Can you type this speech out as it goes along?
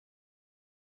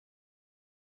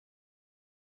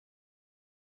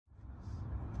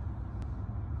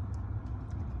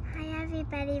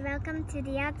everybody, welcome to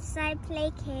the Outside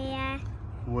Play Care.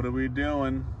 What are we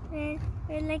doing? We're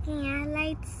looking at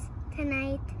lights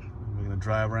tonight. We're gonna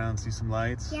drive around and see some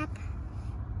lights. Yep.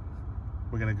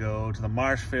 We're gonna go to the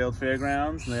Marshfield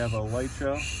Fairgrounds and they have a light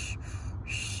show.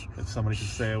 If somebody can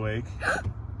stay awake.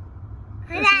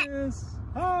 There she is.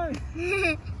 Hi.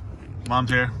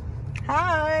 Mom's here.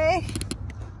 Hi.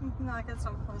 No, I got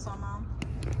some clothes on, Mom.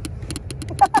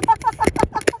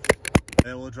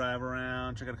 Then we'll drive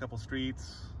around, check out a couple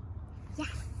streets. Yes.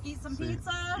 Eat some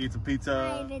pizza. Eat some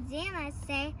pizza. My pajamas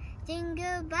say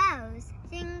jingle bells,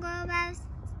 jingle bells,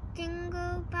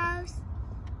 jingle bells.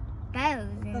 Bells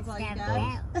That's all you instead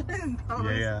got? of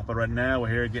bells. Yeah. But right now we're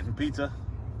here getting pizza.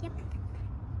 Yep.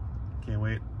 Can't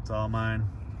wait. It's all mine.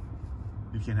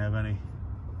 You can't have any.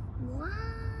 What?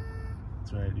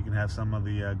 That's right. You can have some of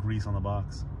the grease on the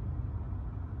box.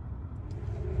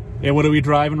 And what are we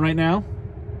driving right now?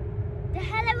 The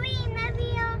Halloween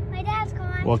mobile. My dad's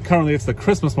gone. Well, currently it's the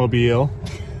Christmas mobile.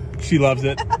 She loves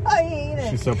it. I hate it.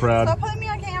 She's so proud. Stop putting me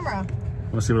on camera.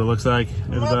 Let's see what it looks like.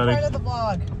 I'm not Everybody. part of the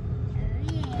vlog. Oh,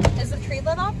 yeah. Is the tree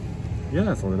lit up?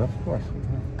 Yeah, it's lit up, of course.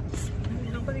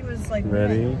 Nobody was like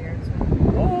Ready? weird.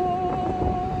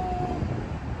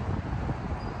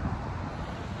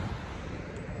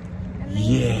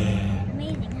 Yeah.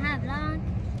 Amazing, huh, vlog?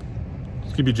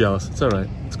 You can be jealous. It's all right.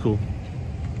 It's cool.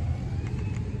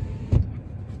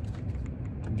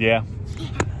 Yeah.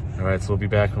 All right, so we'll be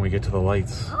back when we get to the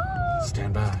lights. Oh.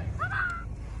 Stand by.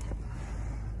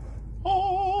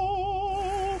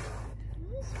 Oh.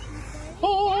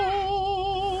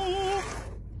 Oh.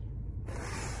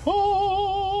 Oh.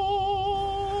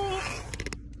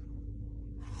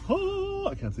 Oh.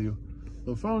 I can't see you.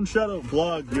 The phone shadow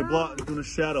blog. You're doing a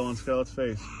shadow on Scarlett's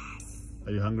face.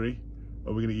 Are you hungry?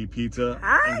 Are we gonna eat pizza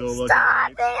and go look Stop! at I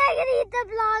think I can eat the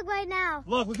vlog right now.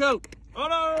 Look out! Oh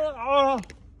no! Oh,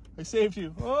 I saved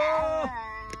you. Oh!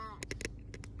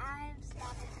 I'm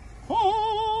stopping.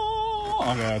 Oh!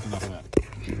 Okay, that's enough of that.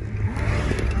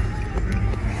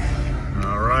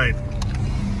 All right,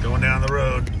 going down the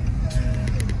road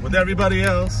with everybody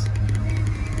else.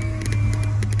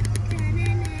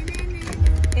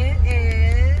 It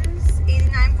is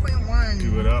 89.1.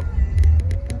 Do it up.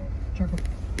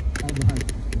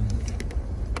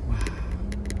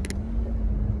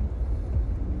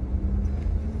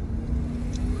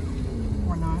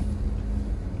 Or not.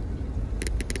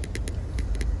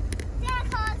 Santa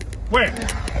Claus. Where? Right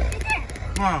there.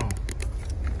 Wow.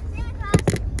 Santa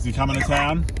Claus. Is he coming to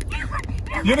town?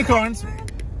 Unicorns.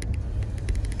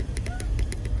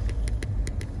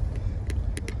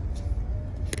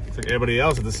 It's like everybody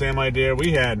else had the same idea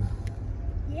we had.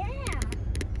 Yeah.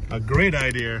 A great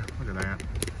idea. Look at that.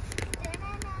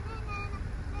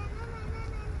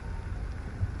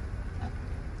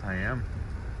 I am.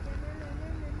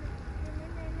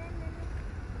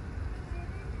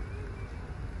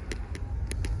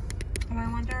 And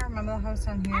I wonder, remember the house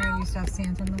down here used to have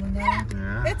Santa in the window?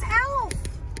 Yeah. It's Elf!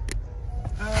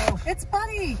 Elf. It's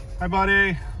Buddy! Hi,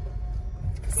 buddy.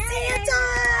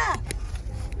 Santa!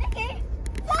 Mickey.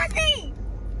 Fonzie.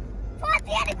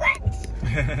 Fonzie and the Grinch.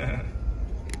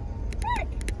 Look.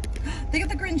 They got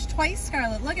the Grinch twice,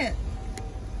 Scarlett. Look at.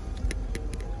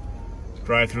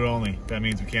 Drive-through only. That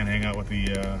means we can't hang out with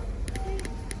the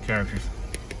characters.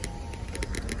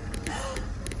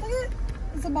 Look at.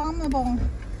 It's abominable.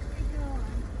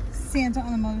 Santa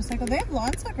on a motorcycle. They have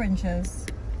lots of Grinches.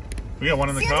 We got one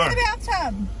in the Santa car. in the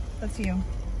bathtub. That's you.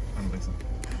 I don't think so.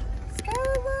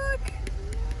 Scarlett, look.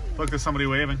 Look, there's somebody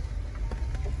waving.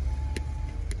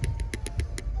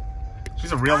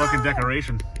 She's a real-looking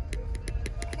decoration.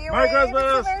 Can you Merry wave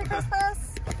and say Christmas! Merry Christmas.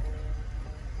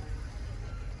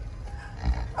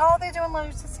 Oh, they're doing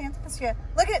letters to Santa this year.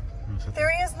 Look at. There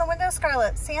he is in the window,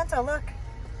 Scarlett. Santa, look.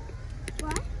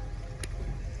 What?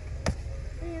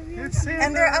 It's Santa.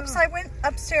 And they're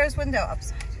upstairs window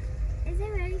upside. Is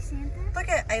it really Santa? Look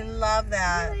at. I love Is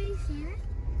that. it really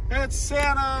Santa? It's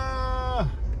Santa.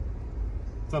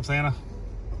 What's up, Santa?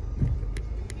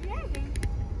 Yeah.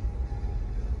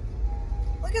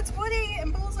 Look, it's Woody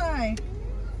and Bullseye.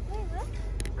 Wait, what?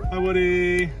 Hi,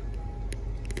 Woody.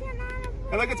 Santa.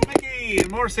 Hey, look, it's Mickey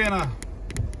and more Santa.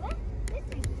 What? This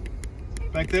thing.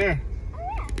 Back there. Oh,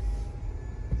 yeah.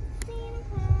 Santa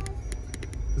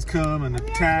Claus. Is coming to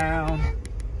town.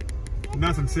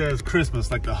 Nothing says Christmas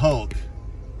like the Hulk.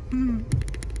 Hmm.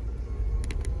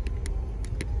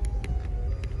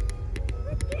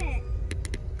 Look at it.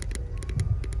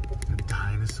 The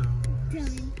dinosaurs.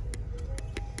 Done.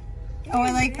 Oh,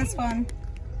 I like this one.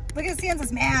 Look at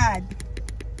Santa's mad.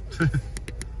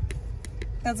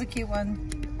 That's a cute one.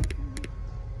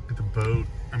 At the boat.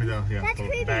 I mean, yeah, That's boat,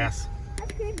 creepy. bass.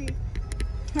 That's creepy.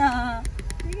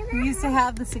 We used to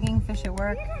have the singing fish at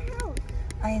work. Look at the house.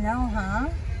 I know, huh?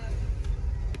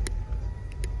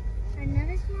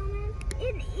 Another snowman.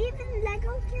 And even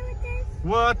Lego came with this.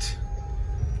 What?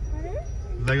 What is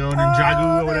it? Lego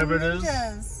Ninjago or they're whatever it is.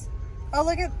 ninjas. Oh,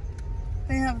 look at,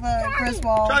 they have the Daddy.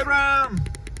 Griswold. Charlie Brown.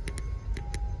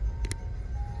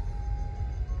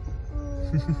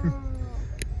 Oh.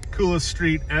 Coolest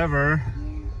street ever.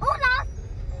 Olaf!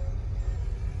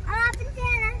 Olaf and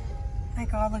Santa. My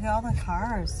God, look at all the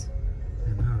cars.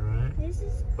 I know, right? This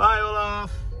is Bye,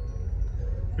 Olaf.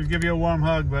 We'd give you a warm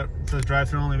hug, but it says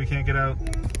drive-through only. We can't get out.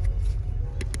 yeah.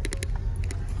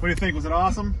 What do you think? Was it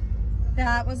awesome?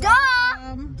 That was Duh.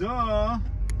 awesome. Duh.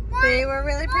 They were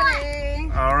really pretty.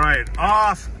 All right,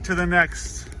 off to the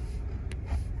next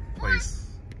place.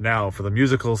 Now for the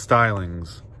musical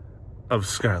stylings of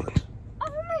Scarlett. Oh,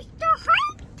 Mr.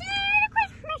 Hunter,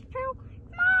 Christmas tree,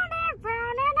 morning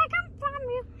brown, and I come from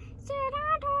you. Sit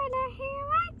on toilet, here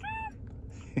I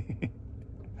come.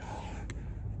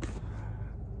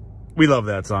 We love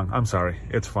that song. I'm sorry.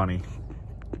 It's funny.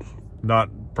 Not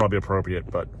probably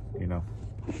appropriate, but, you know.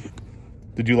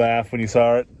 Did you laugh when you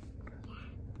saw it?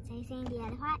 Say Sandy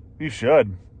other what? You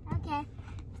should. Okay.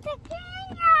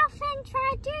 Sticking off and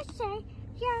try to say,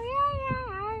 yeah.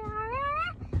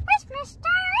 Christmas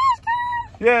star is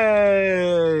come.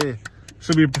 Yay!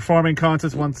 She'll be performing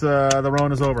concerts once the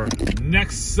Rona is over.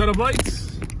 Next set of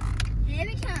lights. Here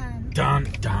we come. Dun,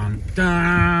 dun,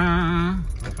 dun.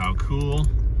 How cool.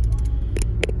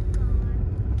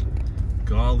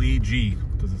 Golly gee.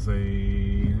 Does it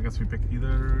say, I guess we pick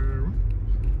either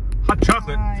hot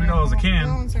chocolate, $3 a can.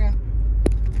 That one's good.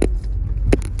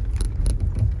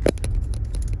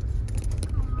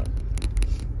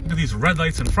 Look at these red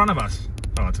lights in front of us.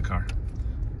 Oh, it's a car.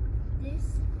 This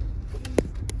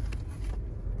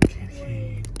Can't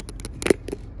see.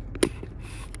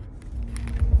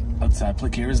 Outside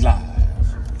Plick here is live.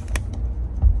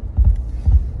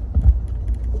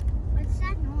 what's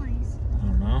that noise? I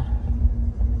don't know.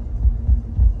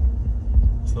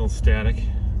 It's a little static.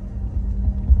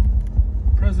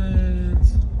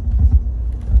 Presents.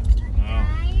 Wow.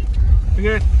 Look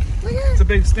at it. Look at It's it. a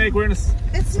big snake. We're in a.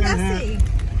 It's Nessie.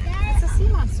 It's a sea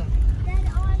monster. That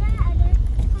all the other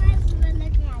times we were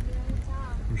looking at it was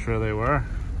all. I'm sure they were. I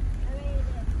really did.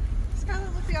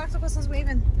 Scarlett, look, the octopus is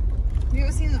waving. Have you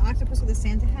ever seen an octopus with a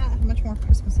Santa hat? How much more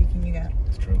Christmassy can you get?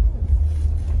 It's true.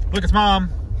 Look, it's Mom.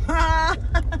 Hi,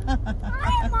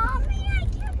 Mommy. I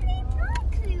can't believe you're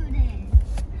included.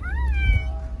 Hi.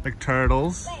 Like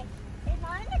turtles. Wait, is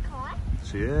Mom in the car?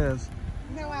 She is.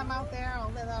 No, I'm out there all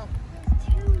lit up. There's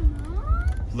two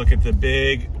moms. Look at the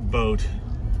big boat.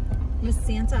 Miss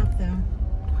Santa up there.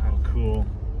 How cool.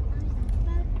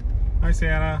 Hi,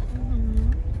 Santa.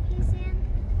 Hey, Santa.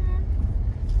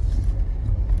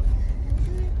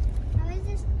 How is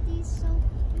this? These so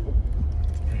cute?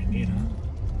 Pretty neat, huh?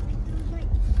 Like those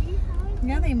lights. See how is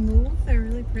Yeah, they move. They're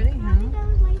really pretty, how do huh?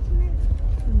 those lights move?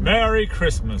 Merry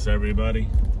Christmas, everybody.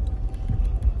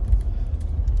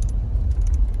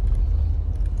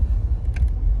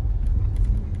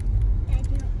 I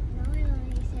don't know. It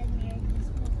only said Merry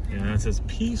Christmas. Yeah, it says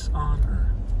peace on earth.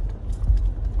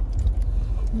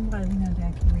 I'm glad we know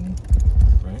Dad can read.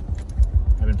 Right?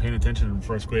 I've been paying attention in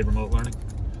first grade remote learning.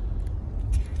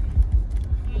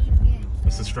 Yeah, you're good.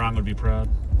 Mrs. Strong would be proud.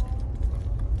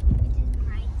 Which is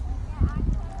right.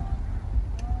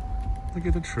 Look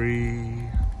at the tree.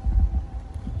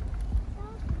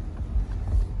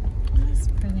 That's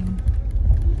pretty. Even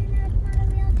though it's not a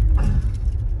real tree.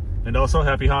 And also,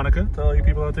 happy Hanukkah to all you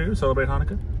people out there who celebrate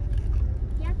Hanukkah.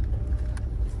 Yep.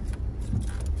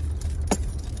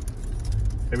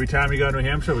 Every time we go to New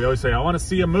Hampshire, we always say, I want to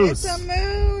see a moose. It's a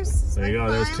moose. There you go,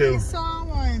 I there's finally two. saw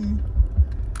one.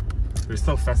 They're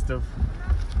so festive.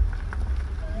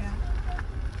 Yeah.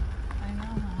 I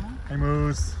know, huh? Hey,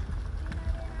 moose.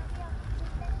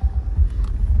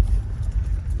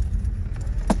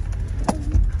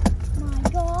 My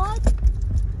God.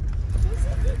 This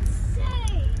is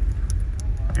insane.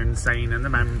 Insane in the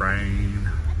membrane.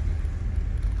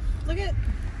 Look at.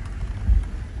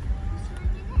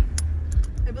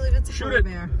 I believe it's a Shoot polar it.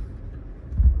 bear.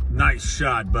 Nice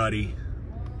shot, buddy.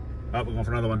 Oh, we're going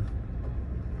for another one.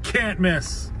 Can't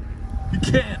miss. You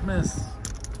can't miss. All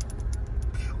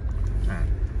right.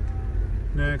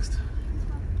 Next.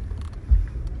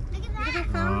 Look at Look at that.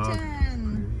 the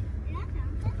fountain. Is that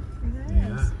fountain? It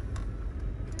Yeah. is.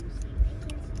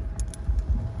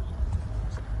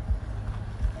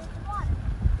 There's water.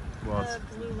 Well, it's, The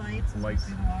blue lights. is Lights.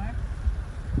 what they are.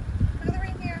 Look at the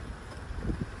reindeer.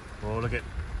 oh, look at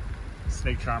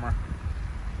Snake Charmer.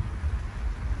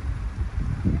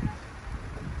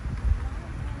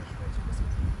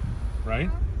 right?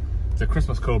 It's a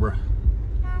Christmas cobra.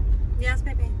 Yes,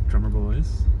 baby. Drummer boys.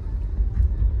 Is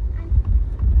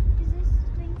this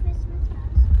spring Christmas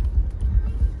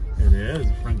bells? It is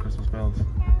spring Christmas bells.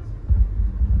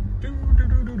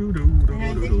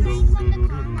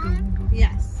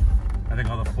 Yes. I think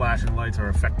all the flashing lights are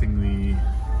affecting the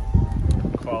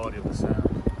quality of the sound.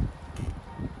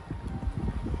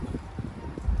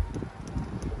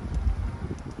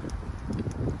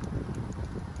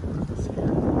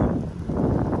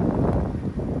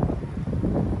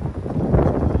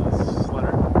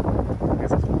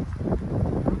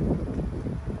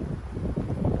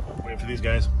 Wait for these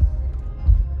guys.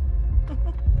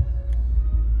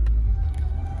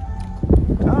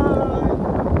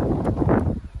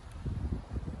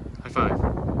 High five.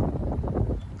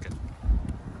 Okay.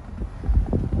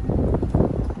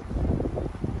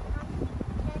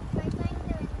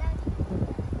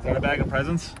 Is that a bag of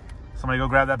presents? Somebody go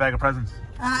grab that bag of presents.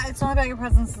 It's not a bag of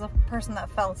presents. It's a person that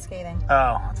fell skating.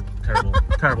 Oh, that's a terrible,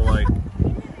 terrible light.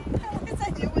 At least I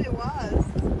knew what it was.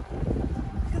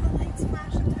 Look at the lights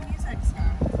flashing the music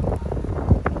stuff.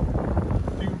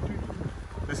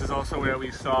 This is also where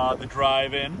we saw the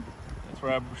drive-in. That's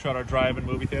where I shot our drive-in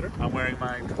movie theater. I'm wearing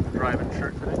my drive-in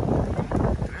shirt today. It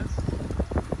is.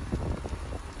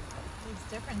 Looks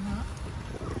different, huh?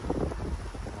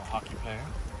 A hockey player.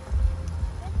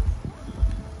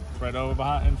 It's right over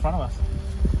behind, in front of us.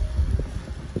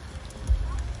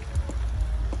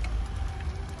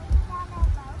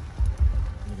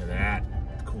 Look at that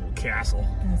cool castle.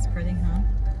 That's pretty, huh?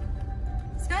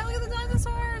 Sky, look at the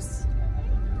dinosaurs!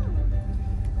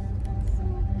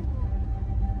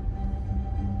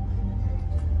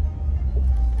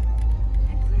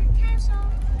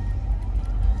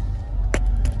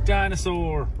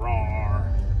 Dinosaur! Roar!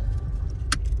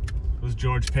 It was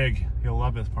George Pig. He'll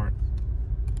love this part.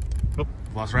 Oh,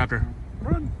 Velociraptor.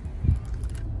 Run!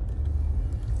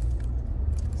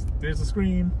 There's the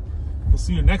screen. We'll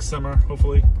see you next summer,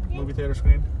 hopefully. Movie theater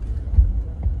screen.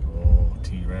 Oh,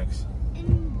 T-Rex.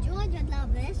 And George would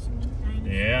love this one.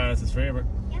 Yeah, that's his favorite.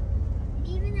 Yep.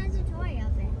 He even has a toy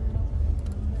of it.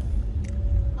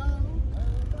 Oh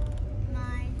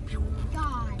my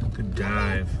god. Good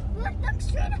dive. Look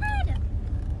straight ahead.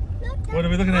 Look, What are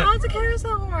we looking at? Oh, it's a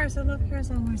carousel horse. I love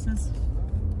carousel horses.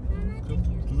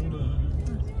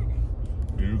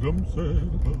 Here comes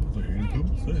Santa Claus, here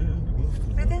comes Santa Claus.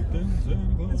 Right there.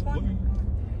 Santa Claus. This one.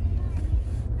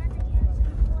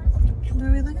 What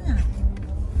are we looking at?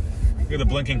 Look at the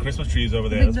blinking Christmas trees over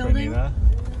there. Big That's pretty neat, building. huh?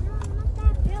 Look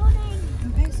that building.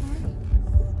 Okay, sorry.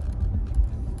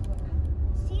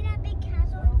 See that big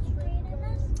castle tree in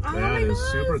this? Oh That my is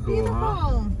God, super it's cool,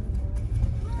 huh?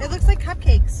 beautiful. It looks like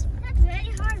cupcakes. That's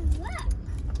very hard work.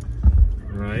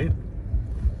 Right?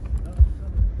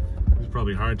 It's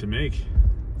probably hard to make.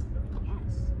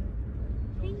 Yes.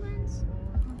 Penguins.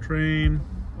 Train.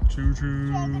 Choo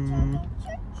choo.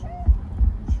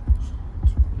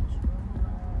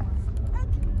 Look,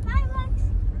 fireworks.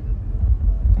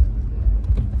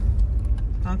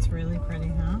 That's really pretty,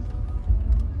 huh?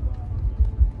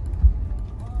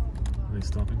 Are they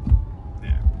stopping?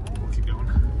 Yeah, we'll keep going.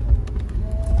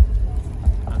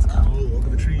 That's cool. Look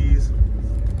at the trees.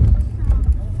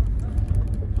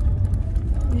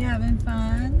 You having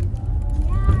fun?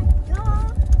 Yeah,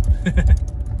 duh.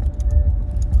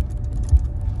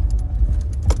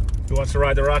 Who wants to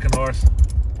ride the rocking horse?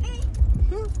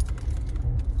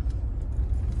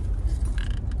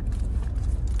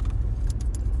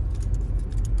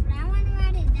 But I want to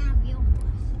ride it down real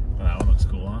horse. Oh, that one looks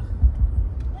cool, huh?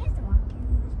 Where's the walking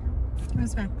horse?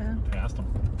 Who's back there? Past them.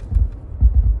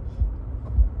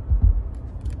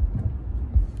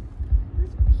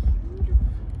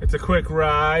 It's a quick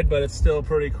ride, but it's still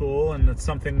pretty cool, and it's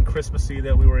something Christmassy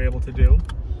that we were able to do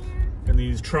Yeah. in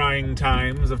these trying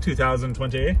times of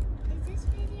 2020. Is this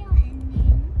video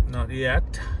ending? Not yet.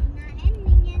 Not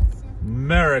ending yet, so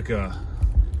America.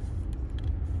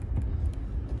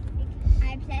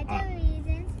 I pledge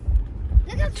allegiance.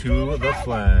 Look how To straight the ahead.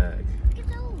 flag. Look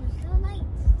at those, the lights.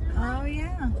 The Oh, lights.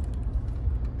 yeah.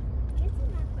 Kids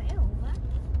are not quite over.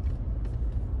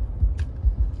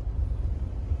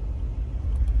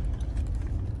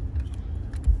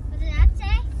 What did that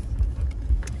say?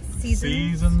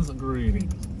 Season's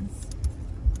greetings.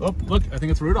 Oh, look, I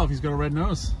think it's Rudolph. He's got a red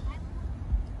nose.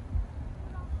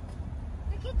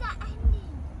 Look at that ending.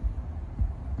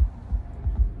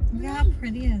 Look at how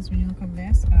pretty it is when you look over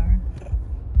there, Scar.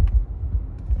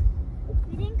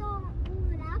 We didn't go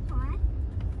over that part.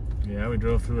 Yeah, we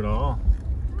drove through it all.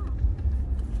 Oh.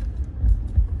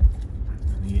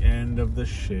 The end of the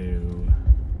show.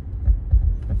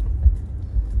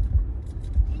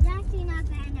 It's actually not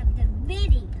the end of the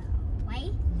video,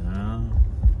 right? No.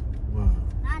 Whoa.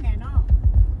 Not at all.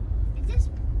 It just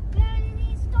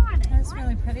barely started. That's right?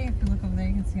 really pretty. If you look over there,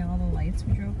 you can see all the lights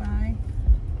we drove by.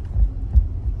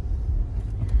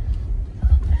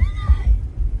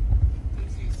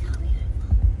 This is so beautiful.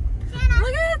 Santa!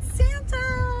 Look at Santa!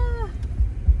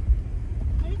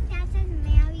 I think that says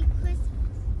Merry Christmas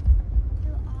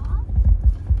to all.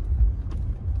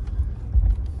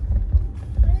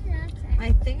 What does that say?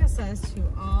 I think it says to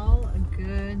all a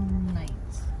good night.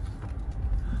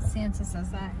 Santa says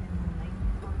that in the night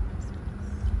before Christmas.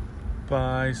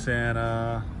 Bye,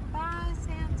 Santa. Bye,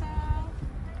 Santa.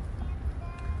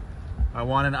 I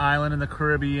want an island in the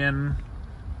Caribbean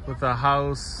with a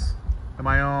house and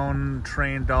my own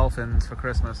trained dolphins for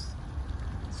Christmas.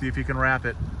 See if you can wrap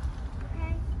it.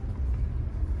 Okay.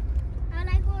 I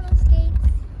like roller skates.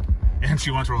 And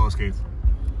she wants roller skates.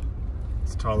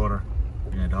 It's a tall order.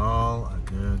 And all a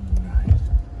good night.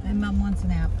 And Mom wants a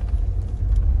nap.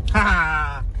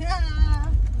 Ha!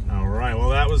 Yeah. All right, well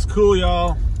that was cool,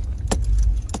 y'all.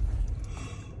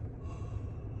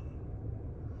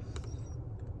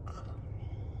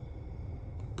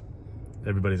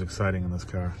 Everybody's exciting in this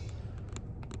car.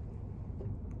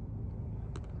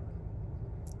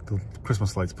 The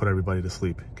Christmas lights put everybody to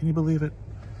sleep. Can you believe it?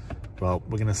 Well,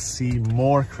 we're gonna see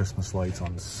more Christmas lights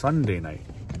on Sunday night.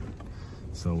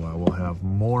 So we'll have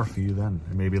more for you then.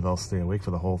 And maybe they'll stay awake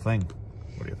for the whole thing.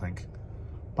 What do you think?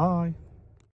 Bye.